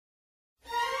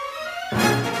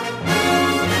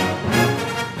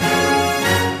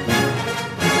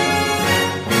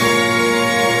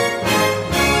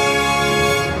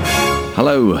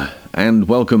Hello and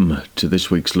welcome to this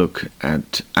week's look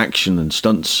at action and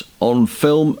stunts on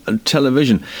film and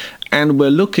television. And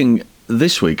we're looking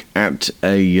this week at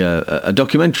a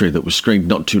documentary that was screened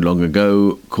not too long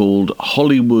ago called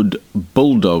Hollywood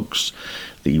Bulldogs,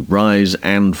 the rise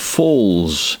and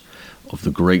falls of the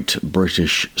great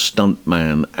British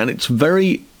stuntman. And it's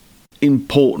very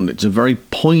important, it's a very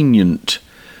poignant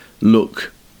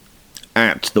look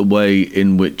at the way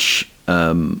in which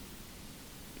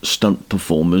stunt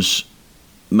performers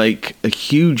make a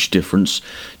huge difference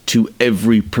to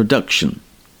every production.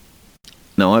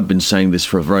 Now, I've been saying this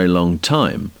for a very long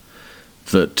time,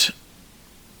 that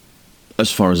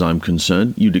as far as I'm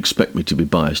concerned, you'd expect me to be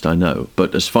biased, I know,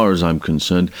 but as far as I'm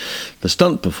concerned, the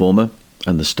stunt performer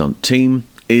and the stunt team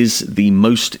is the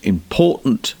most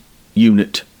important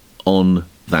unit on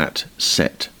that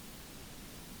set.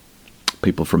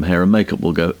 People from hair and makeup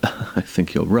will go, I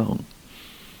think you're wrong.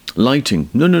 Lighting,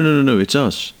 no, it's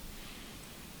us.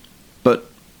 But,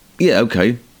 yeah,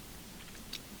 okay.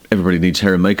 Everybody needs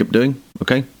hair and makeup doing,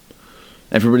 okay?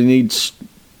 Everybody needs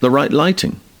the right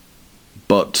lighting.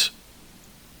 But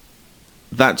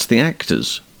that's the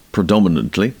actors,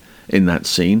 predominantly, in that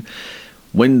scene.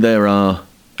 When there are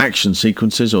action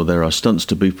sequences or there are stunts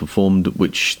to be performed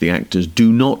which the actors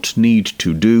do not need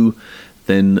to do,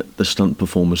 then the stunt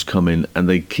performers come in and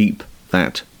they keep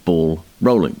that ball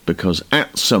rolling, because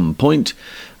at some point,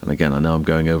 and again I know I'm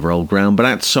going over old ground, but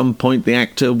at some point the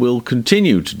actor will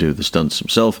continue to do the stunts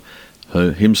himself,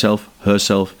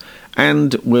 herself,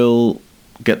 and will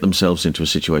get themselves into a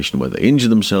situation where they injure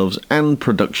themselves and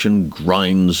production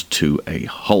grinds to a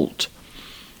halt.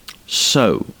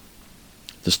 So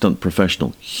the stunt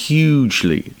professional,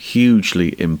 hugely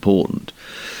important.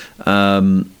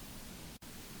 And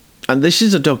this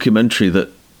is a documentary this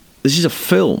is a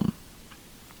film.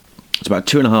 It's about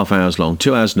 2.5 hours long,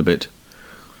 2 hours and a bit.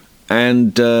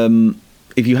 And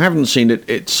if you haven't seen it,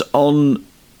 it's on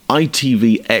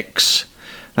ITVX.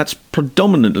 That's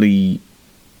predominantly...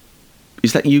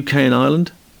 Is that UK and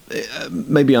Ireland?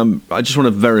 Maybe I just want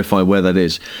to verify where that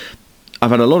is.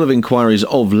 I've had a lot of inquiries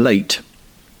of late,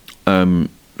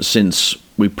 since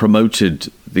we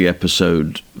promoted the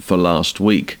episode for last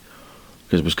week,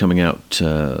 because it was coming out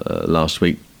last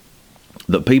week,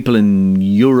 that people in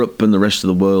Europe and the rest of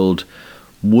the world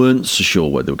weren't so sure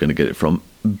where they were going to get it from.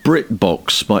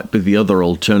 BritBox might be the other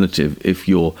alternative if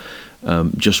you're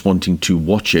just wanting to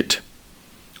watch it.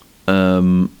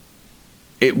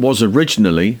 It was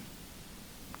originally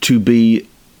to be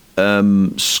a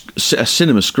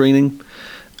cinema screening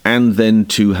and then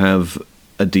to have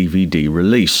a DVD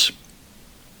release.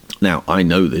 Now, I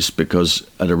know this because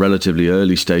at a relatively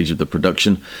early stage of the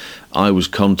production, I was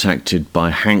contacted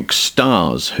by Hank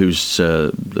Stars, who's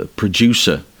the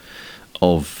producer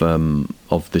of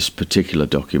this particular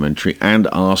documentary, and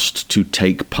asked to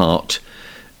take part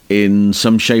in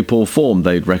some shape or form.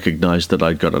 They'd recognised that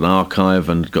I'd got an archive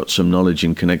and got some knowledge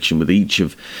in connection with each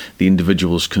of the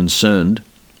individuals concerned.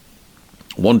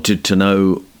 Wanted to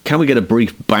know, can we get a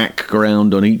brief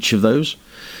background on each of those?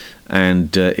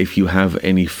 And if you have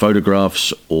any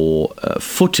photographs or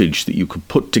footage that you could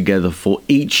put together for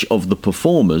each of the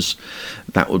performers,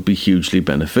 that would be hugely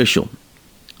beneficial.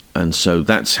 And so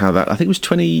that's how that, I think it was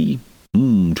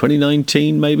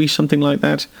 2019, maybe, something like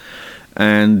that.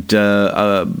 And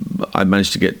I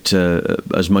managed to get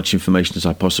as much information as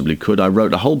I possibly could. I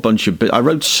wrote a whole bunch of I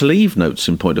wrote sleeve notes,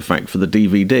 in point of fact, for the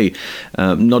DVD.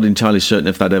 Not entirely certain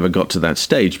if that ever got to that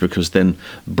stage, because then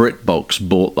BritBox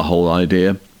bought the whole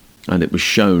idea, and it was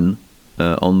shown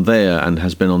on there and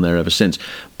has been on there ever since.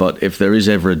 But if there is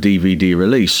ever a DVD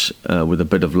release, with a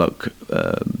bit of luck,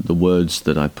 the words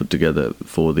that I put together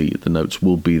for the notes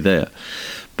will be there.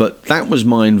 But that was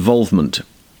my involvement.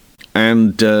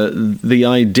 And the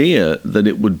idea that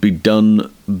it would be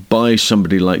done by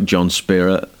somebody like John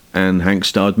Spira and Hank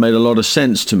Stard made a lot of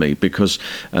sense to me, because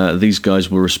these guys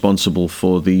were responsible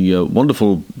for the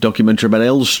wonderful documentary about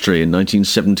Elstree in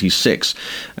 1976,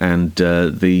 and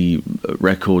the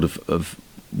record of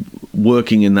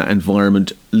working in that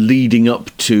environment leading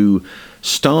up to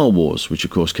Star Wars, which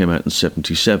of course came out in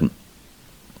 77.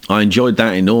 I enjoyed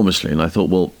that enormously, and I thought,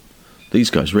 well, these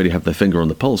guys really have their finger on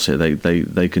the pulse here.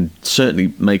 They can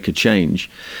certainly make a change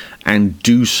and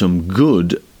do some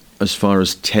good as far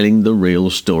as telling the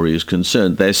real story is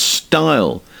concerned. Their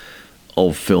style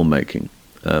of filmmaking,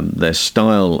 their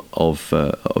style of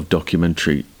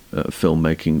documentary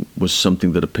filmmaking was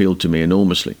something that appealed to me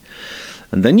enormously.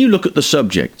 And then you look at the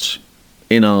subjects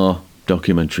in our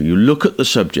documentary. You look at the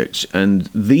subjects, and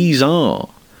these are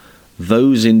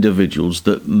those individuals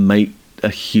that make a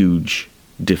huge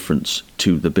difference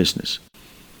to the business.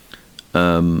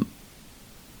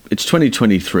 it's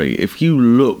 2023. If you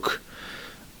look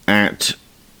at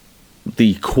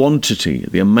the quantity,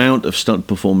 the amount of stunt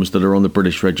performers that are on the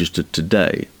British Register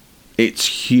today, it's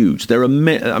huge. There are,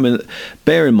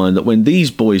 bear in mind that when these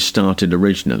boys started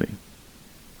originally,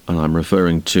 and I'm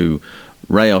referring to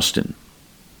Ray Austin.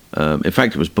 In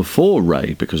fact, it was before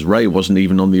Ray, because Ray wasn't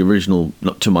even on the original,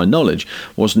 not to my knowledge,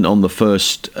 wasn't on the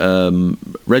first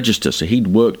register. So he'd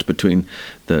worked between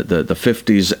the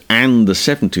 50s and the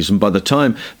 70s. And by the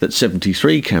time that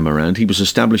 73 came around, he was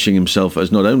establishing himself as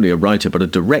not only a writer, but a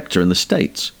director in the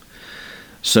States.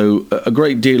 So a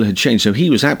great deal had changed. So he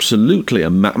was absolutely a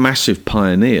massive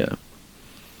pioneer.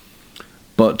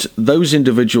 But those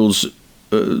individuals,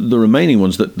 the remaining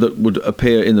ones that would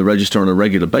appear in the register on a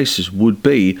regular basis would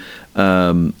be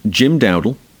Jim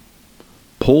Dowdle,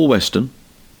 Paul Weston,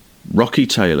 Rocky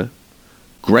Taylor,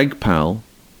 Greg Powell,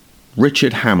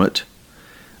 Richard Hammett,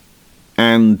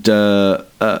 and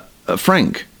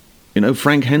Frank,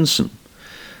 Frank Henson.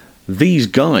 These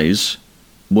guys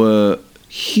were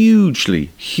hugely,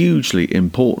 hugely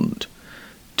important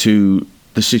to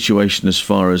the situation as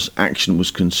far as action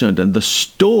was concerned. And the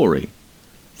story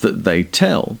that they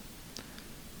tell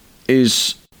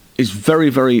is very,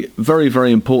 very, very,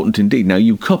 very important indeed. Now,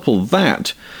 you couple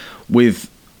that with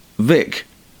Vic,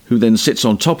 who then sits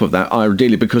on top of that,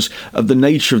 ideally because of the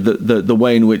nature of the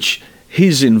way in which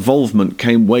his involvement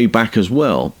came way back as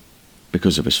well,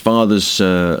 because of his father's,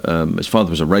 his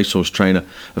father was a racehorse trainer,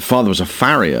 his father was a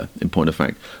farrier, in point of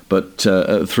fact, but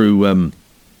through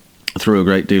a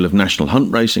great deal of national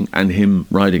hunt racing and him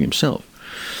riding himself.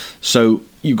 So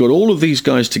you've got all of these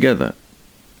guys together,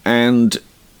 and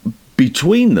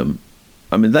between them,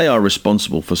 they are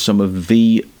responsible for some of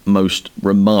the most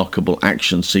remarkable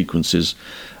action sequences,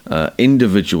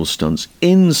 individual stunts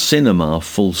in cinema,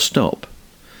 full stop.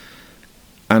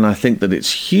 And I think that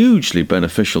it's hugely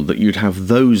beneficial that you'd have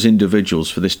those individuals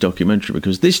for this documentary,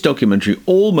 because this documentary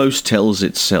almost tells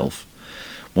itself.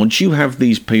 Once you have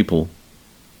these people,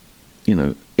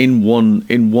 in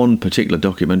one particular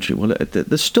documentary, well,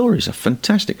 the stories are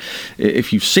fantastic.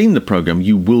 If you've seen the program,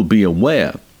 you will be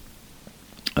aware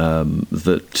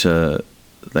that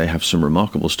they have some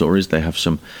remarkable stories. They have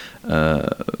some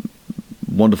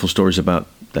wonderful stories about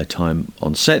their time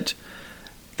on set,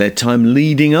 their time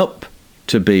leading up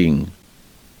to being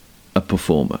a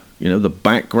performer, the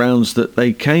backgrounds that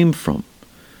they came from.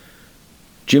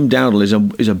 Jim Dowdle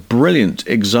is a brilliant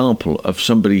example of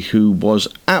somebody who was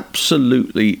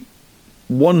absolutely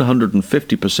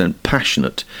 150%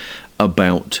 passionate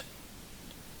about,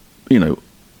 the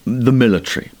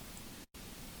military.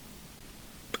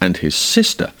 And his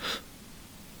sister,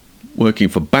 working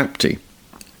for Bapty,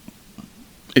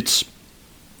 it's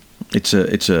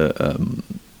a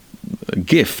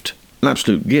gift, an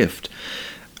absolute gift.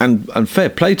 And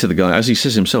fair play to the guy, as he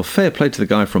says himself, fair play to the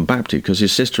guy from Bapty, because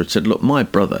his sister had said, look, my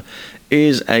brother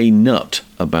is a nut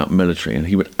about military, and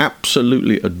he would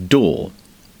absolutely adore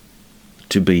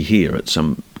to be here at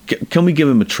some... Can we give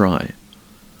him a try?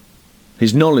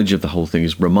 His knowledge of the whole thing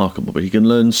is remarkable, but he can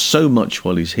learn so much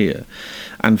while he's here.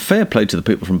 And fair play to the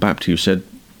people from Bapty who said,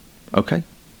 OK,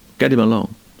 get him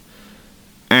along.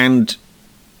 And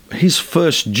his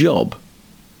first job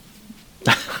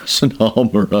as an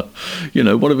armourer,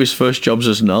 one of his first jobs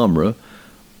as an armourer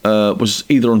was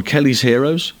either on Kelly's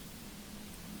Heroes.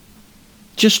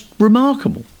 Just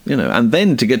remarkable, and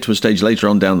then to get to a stage later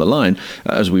on down the line,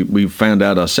 as we found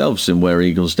out ourselves in Where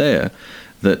Eagles Dare,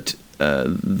 that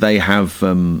they have,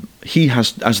 he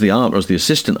has, as the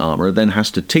assistant armourer, then has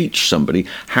to teach somebody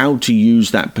how to use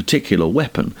that particular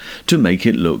weapon to make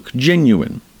it look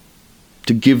genuine,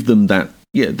 to give them that,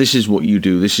 this is what you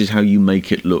do, this is how you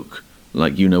make it look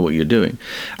like you know what you're doing.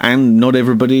 And not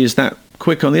everybody is that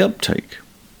quick on the uptake.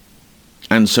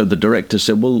 And so the director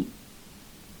said, well,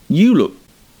 you look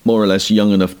more or less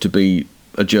young enough to be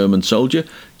a German soldier.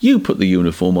 You put the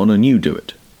uniform on and you do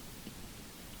it.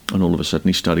 And all of a sudden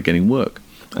he started getting work.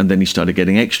 And then he started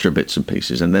getting extra bits and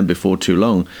pieces. And then before too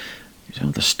long,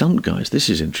 the stunt guys, this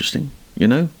is interesting,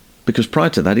 Because prior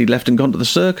to that, he'd left and gone to the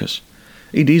circus.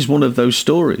 It is one of those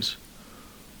stories.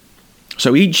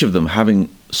 So each of them having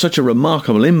such a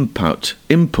remarkable input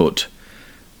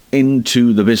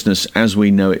into the business as we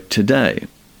know it today.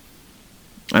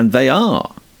 And they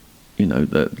are,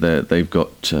 they've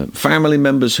got family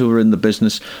members who are in the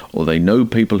business, or they know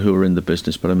people who are in the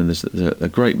business. But there's a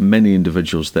great many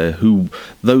individuals there who,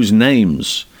 those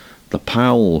names, the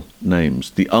Powell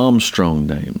names, the Armstrong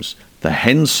names, the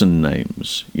Henson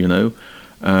names,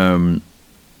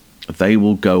 they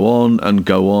will go on and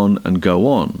go on and go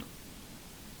on.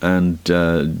 And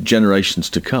generations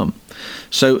to come.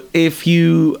 So if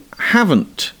you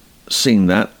haven't seen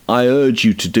that, I urge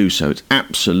you to do so. It's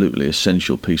absolutely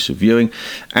essential piece of viewing.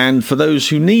 And for those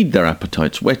who need their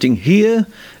appetites whetting, here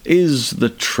is the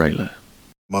trailer.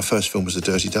 My first film was The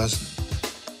Dirty Dozen.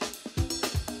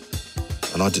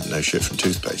 And I didn't know shit from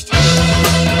toothpaste.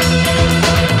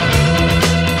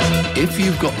 If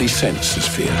you've got any sense,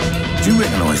 Sophia, do you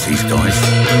recognise these guys?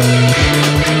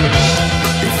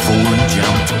 They've fallen,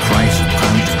 jumped, crashed,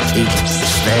 punched, kicked,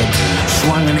 stabbed,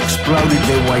 swung and exploded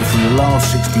their way through the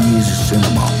last 60 years of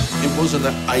cinema. It wasn't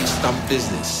a stunt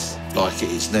business like it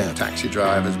is now. Taxi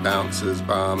drivers, bouncers,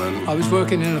 barmen. I was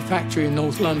working in a factory in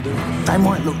North London. They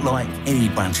might look like any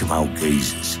bunch of old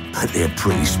geezers, but they're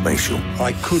pretty special.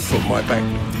 I could put my back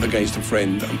against a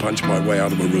friend and punch my way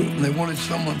out of a room. They wanted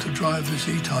someone to drive this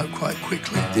E-Type quite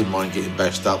quickly. Didn't mind getting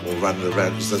bashed up or running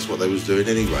around because that's what they was doing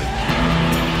anyway.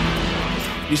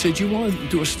 He said, "Do you want to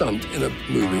do a stunt in a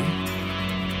movie?"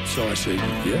 So I said,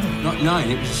 "Yeah." Not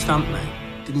knowing it was a stuntman.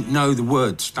 Didn't know the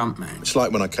word stuntman. It's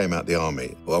like when I came out the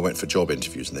army, well, I went for job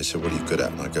interviews and they said, "What are you good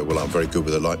at?" And I go, "Well, I'm very good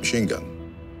with a light machine gun."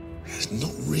 It's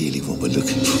not really what we're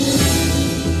looking for.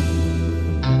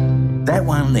 That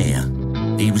one there,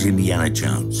 he was Indiana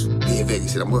Jones. Yeah, Vic, he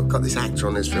said, "I've got this actor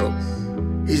on this film.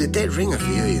 He's a dead ringer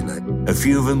for you, you know." A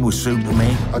few of them were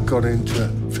Superman. I got into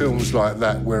films like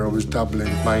that where I was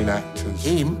doubling main actors.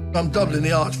 Him, I'm doubling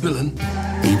the arch villain.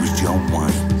 he was John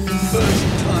Wayne.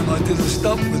 First time I did a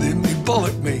stunt with him, he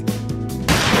bollocked me.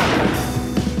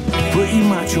 Pretty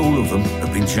much all of them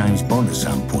have been James Bond at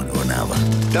some point or another.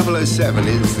 007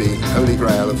 is the holy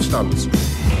grail of stunts.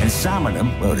 And some of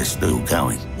them, well, they're still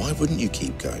going. Why wouldn't you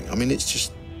keep going? I mean, it's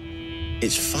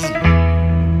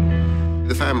fun.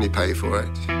 The family pay for it.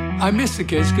 I missed the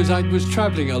kids because I was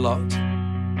travelling a lot.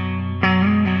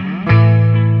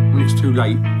 When it's too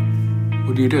late,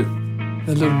 what do you do?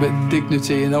 A little bit of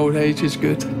dignity in old age is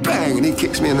good. Bang, and he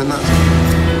kicks me in the nuts.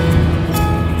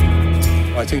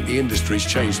 I think the industry's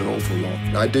changed an awful lot.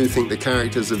 I do think the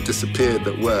characters have disappeared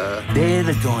that were. They're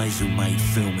the guys who made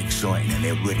film exciting and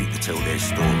they're ready to tell their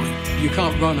story. You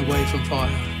can't run away from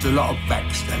fire. There's a lot of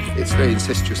backstabbing. It's very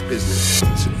incestuous business.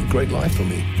 It's a great life for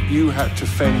me. You had to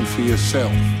fend for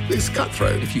yourself. It's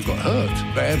cutthroat. If you got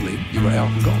hurt badly, you were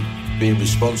out and gone. Being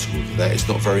responsible for that, it's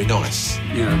not very nice.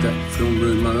 You know, that film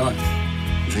ruined my life.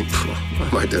 You think, why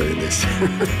am I doing this?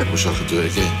 I wish I could do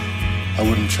it again. I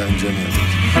wouldn't change any of it.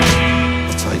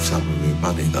 I'd take some of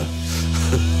my money, though.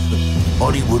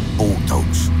 Hollywood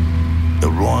Bulldogs. The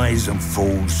rise and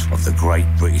falls of the great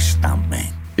British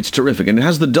stuntman. It's terrific, and it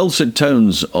has the dulcet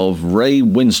tones of Ray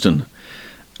Winston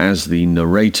as the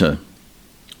narrator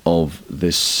of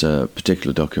this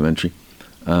particular documentary.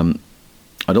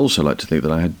 I'd also like to think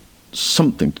that I had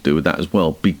something to do with that as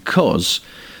well, because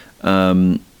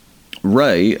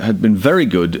Ray had been very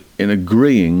good in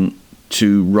agreeing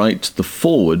to write the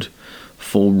foreword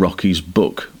for Rocky's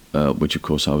book, which of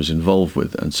course I was involved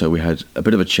with, and so we had a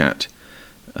bit of a chat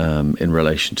in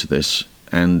relation to this.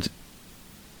 And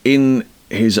in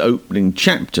his opening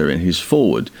chapter, in his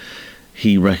foreword,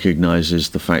 he recognises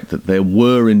the fact that there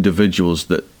were individuals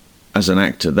that, as an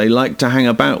actor, they like to hang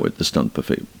about with the stunt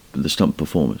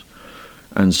performers.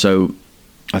 And so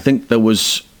I think there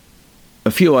was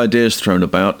a few ideas thrown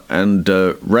about, and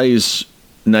Ray's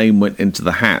name went into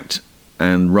the hat,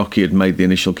 and Rocky had made the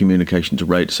initial communication to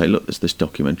Ray to say, look, there's this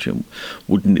documentary, and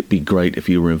wouldn't it be great if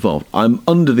you were involved? I'm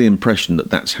under the impression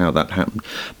that that's how that happened.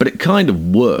 But it kind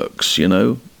of works, you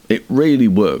know. It really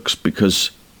works, because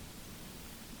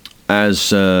as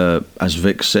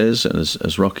Vic says, and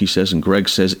as Rocky says, and Greg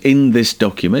says, in this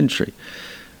documentary,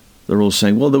 they're all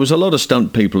saying, well, there was a lot of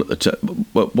stunt people at the time.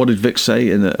 What did Vic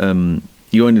say? In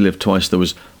You Only Live Twice, there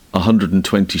was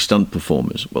 120 stunt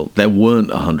performers. Well, there weren't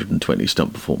 120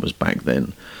 stunt performers back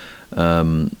then.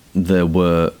 There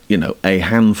were, you know, a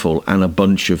handful and a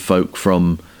bunch of folk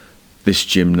from this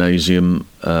gymnasium,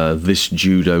 this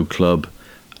judo club,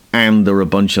 and there were a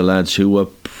bunch of lads who were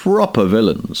proper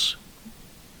villains.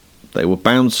 They were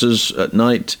bouncers at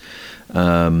night,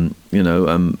 you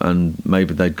know, and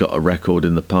maybe they'd got a record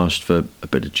in the past for a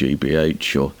bit of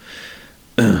GBH or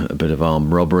a bit of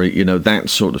armed robbery, you know, that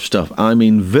sort of stuff. I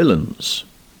mean, villains,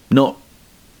 not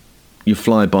your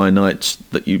fly-by-nights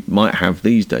that you might have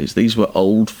these days. These were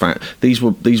these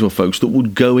were folks that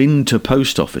would go into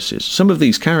post offices, some of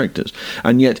these characters,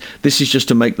 and yet this is just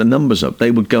to make the numbers up.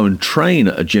 They would go and train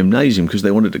at a gymnasium because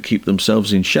they wanted to keep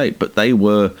themselves in shape, but they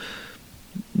were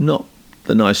not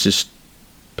the nicest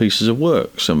pieces of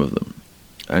work, some of them,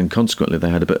 and consequently they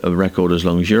had a bit of a record as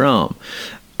long as your arm.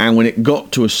 And when it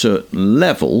got to a certain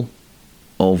level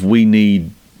of we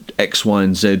need X, Y,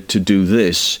 and Z to do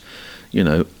this, you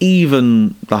know,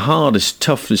 even the hardest,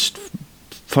 toughest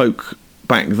folk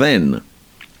back then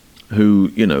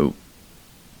who, you know,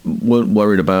 weren't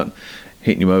worried about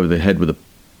hitting you over the head with a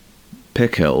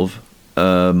pick helve,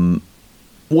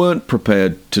 weren't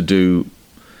prepared to do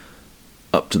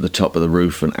up to the top of the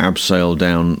roof and abseil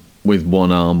down with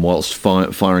one arm whilst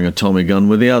firing a Tommy gun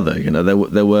with the other. You know,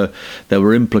 there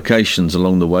were implications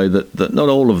along the way that not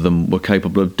all of them were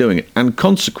capable of doing it, and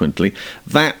consequently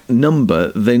that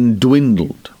number then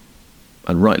dwindled,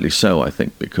 and rightly so, I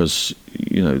think, because,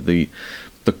 you know, the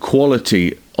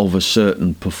quality of a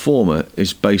certain performer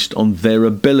is based on their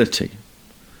ability.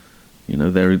 You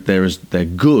know, they're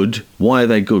good. Why are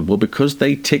they good? Well, because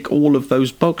they tick all of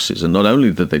those boxes. And not only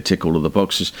that they tick all of the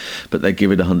boxes, but they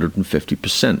give it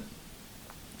 150%.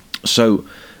 So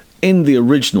in the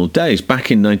original days, back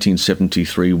in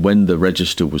 1973, when the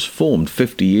register was formed,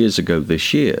 50 years ago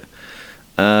this year,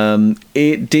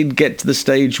 it did get to the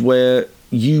stage where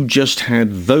you just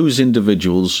had those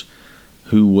individuals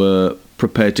who were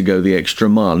prepared to go the extra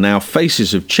mile. Now,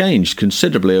 faces have changed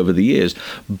considerably over the years,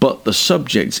 but the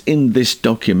subjects in this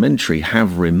documentary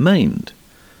have remained.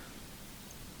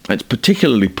 It's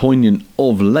particularly poignant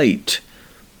of late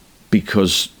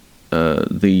because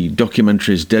the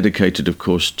documentary is dedicated, of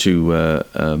course, to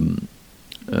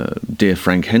dear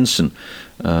Frank Henson,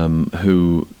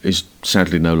 who is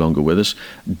sadly no longer with us.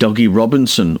 Dougie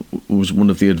Robinson was one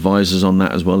of the advisors on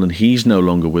that as well, and he's no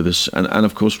longer with us. And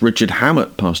of course, Richard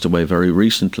Hammett passed away very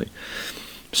recently.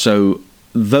 So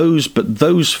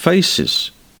those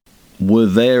faces were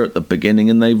there at the beginning,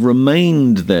 and they've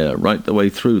remained there right the way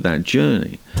through that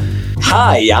journey.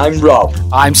 Hi, I'm Rob.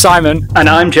 I'm Simon. And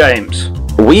I'm James.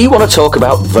 We want to talk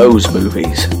about those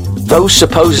movies. Those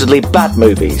supposedly bad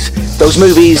movies. Those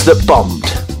movies that bombed.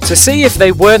 To see if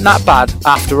they weren't that bad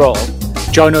after all,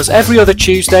 join us every other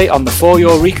Tuesday on the For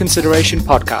Your Reconsideration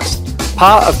podcast,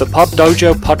 part of the Pod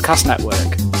Dojo podcast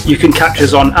network. You can catch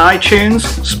us on iTunes,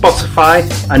 Spotify,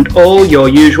 and all your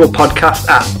usual podcast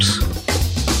apps.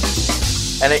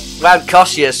 And it won't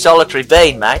cost you a solitary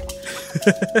bean, mate.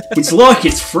 It's like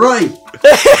it's free.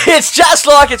 It's just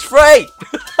like it's free.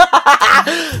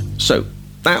 So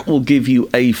that will give you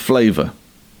a flavour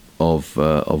of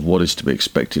what is to be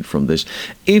expected from this.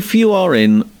 If you are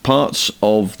in parts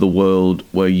of the world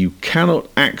where you cannot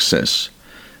access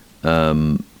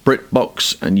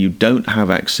BritBox and you don't have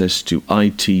access to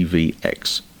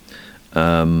ITVX,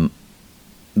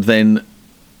 then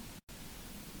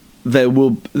there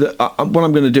will. What I'm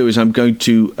going to do is I'm going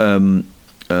to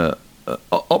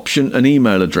option an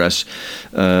email address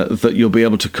that you'll be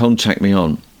able to contact me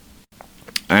on.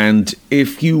 And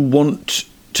if you want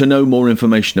to know more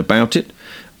information about it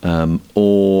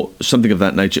or something of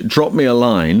that nature, drop me a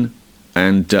line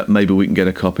and maybe we can get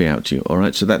a copy out to you. All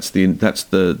right, so that's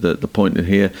the point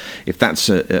here. If that's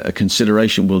a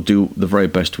consideration, we'll do the very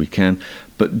best we can.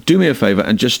 But do me a favour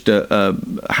and just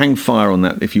hang fire on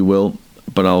that, if you will.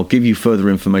 But I'll give you further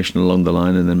information along the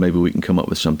line, and then maybe we can come up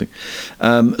with something.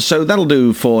 So that'll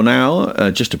do for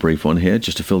now. Just a brief one here,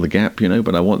 just to fill the gap, you know.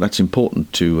 But that's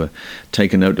important to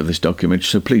take a note of this documentary.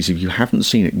 So please, if you haven't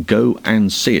seen it, go and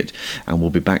see it. And we'll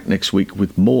be back next week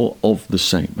with more of the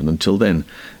same. And until then,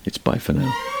 it's bye for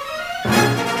now.